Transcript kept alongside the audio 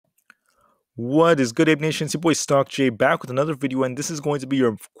What is good, Ape Nation? It's your boy Stock J back with another video, and this is going to be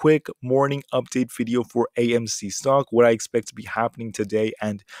your quick morning update video for AMC stock, what I expect to be happening today,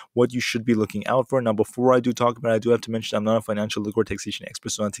 and what you should be looking out for. Now, before I do talk about it, I do have to mention I'm not a financial liquor taxation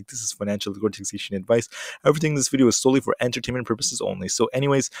expert, so I don't think this is financial liquor taxation advice. Everything in this video is solely for entertainment purposes only. So,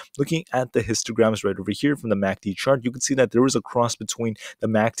 anyways, looking at the histograms right over here from the MACD chart, you can see that there was a cross between the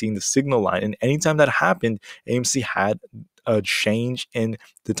MACD and the signal line, and anytime that happened, AMC had a change in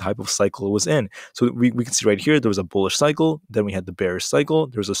the type of cycle it was in. So we can see right here, there was a bullish cycle, then we had the bearish cycle,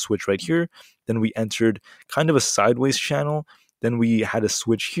 there was a switch right here, then we entered kind of a sideways channel, then we had a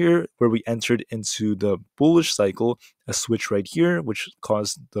switch here where we entered into the bullish cycle, a switch right here, which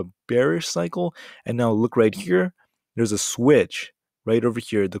caused the bearish cycle, and now look right here, there's a switch right over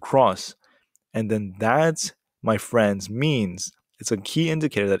here, the cross, and then that, my friends, means it's a key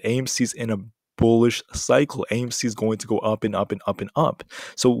indicator that AMC is in a bullish cycle. AMC is going to go up and up and up and up.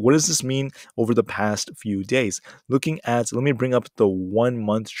 So what does this mean over the past few days? Let me bring up the 1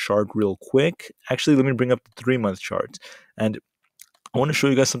 month chart real quick. Actually, let me bring up the 3 month chart. And I want to show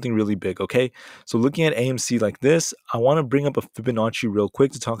you guys something really big, okay? So looking at AMC like this, I want to bring up a Fibonacci real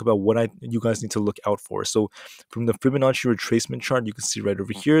quick to talk about what you guys need to look out for. So from the Fibonacci retracement chart, you can see right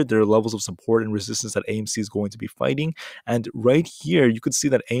over here, there are levels of support and resistance that AMC is going to be fighting. And right here, you can see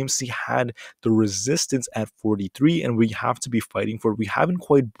that AMC had the resistance at 43, and we have to be fighting for it. We haven't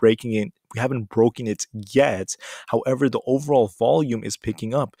quite breaking it. We haven't broken it yet. However, the overall volume is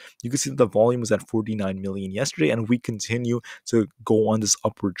picking up. You can see that the volume was at 49 million yesterday, and we continue to go on this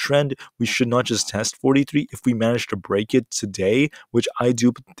upward trend. We should not just test 43. If we manage to break it today, which I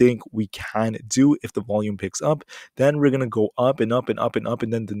do think we can do if the volume picks up, then we're going to go up and up and up and up,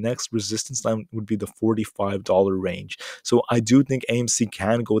 and then the next resistance line would be the $45 range. So I do think AMC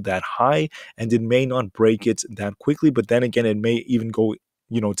can go that high, and it may not break it that quickly, but then again, it may even go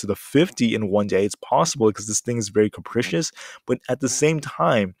to the 50 in one day. It's possible because this thing is very capricious, but at the same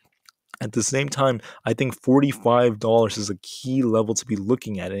time, I think $45 is a key level to be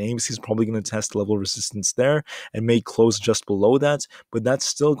looking at, and AMC is probably going to test level resistance there and may close just below that, but that's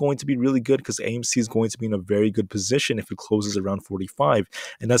still going to be really good because AMC is going to be in a very good position if it closes around 45,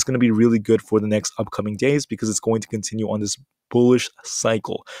 and that's going to be really good for the next upcoming days because it's going to continue on this bullish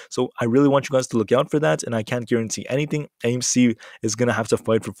cycle. So I really want you guys to look out for that, and I can't guarantee anything. AMC is going to have to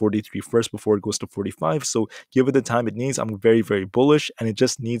fight for 43 first before it goes to 45, so give it the time it needs. I'm very, very bullish, and it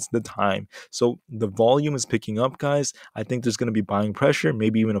just needs the time. So the volume is picking up, guys. I think there's going to be buying pressure,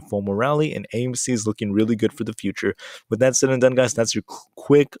 maybe even a FOMO rally, and AMC is looking really good for the future. With that said and done, guys, that's your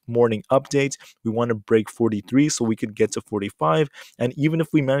quick morning update. We want to break 43 so we could get to 45, and even if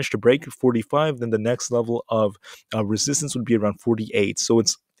we manage to break 45, then the next level of resistance would be around 48. So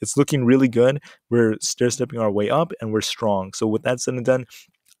it's looking really good. We're stair-stepping our way up, and we're strong. So with that said and done,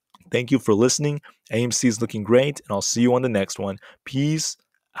 thank you for listening. AMC is looking great, and I'll see you on the next one. Peace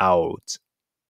out.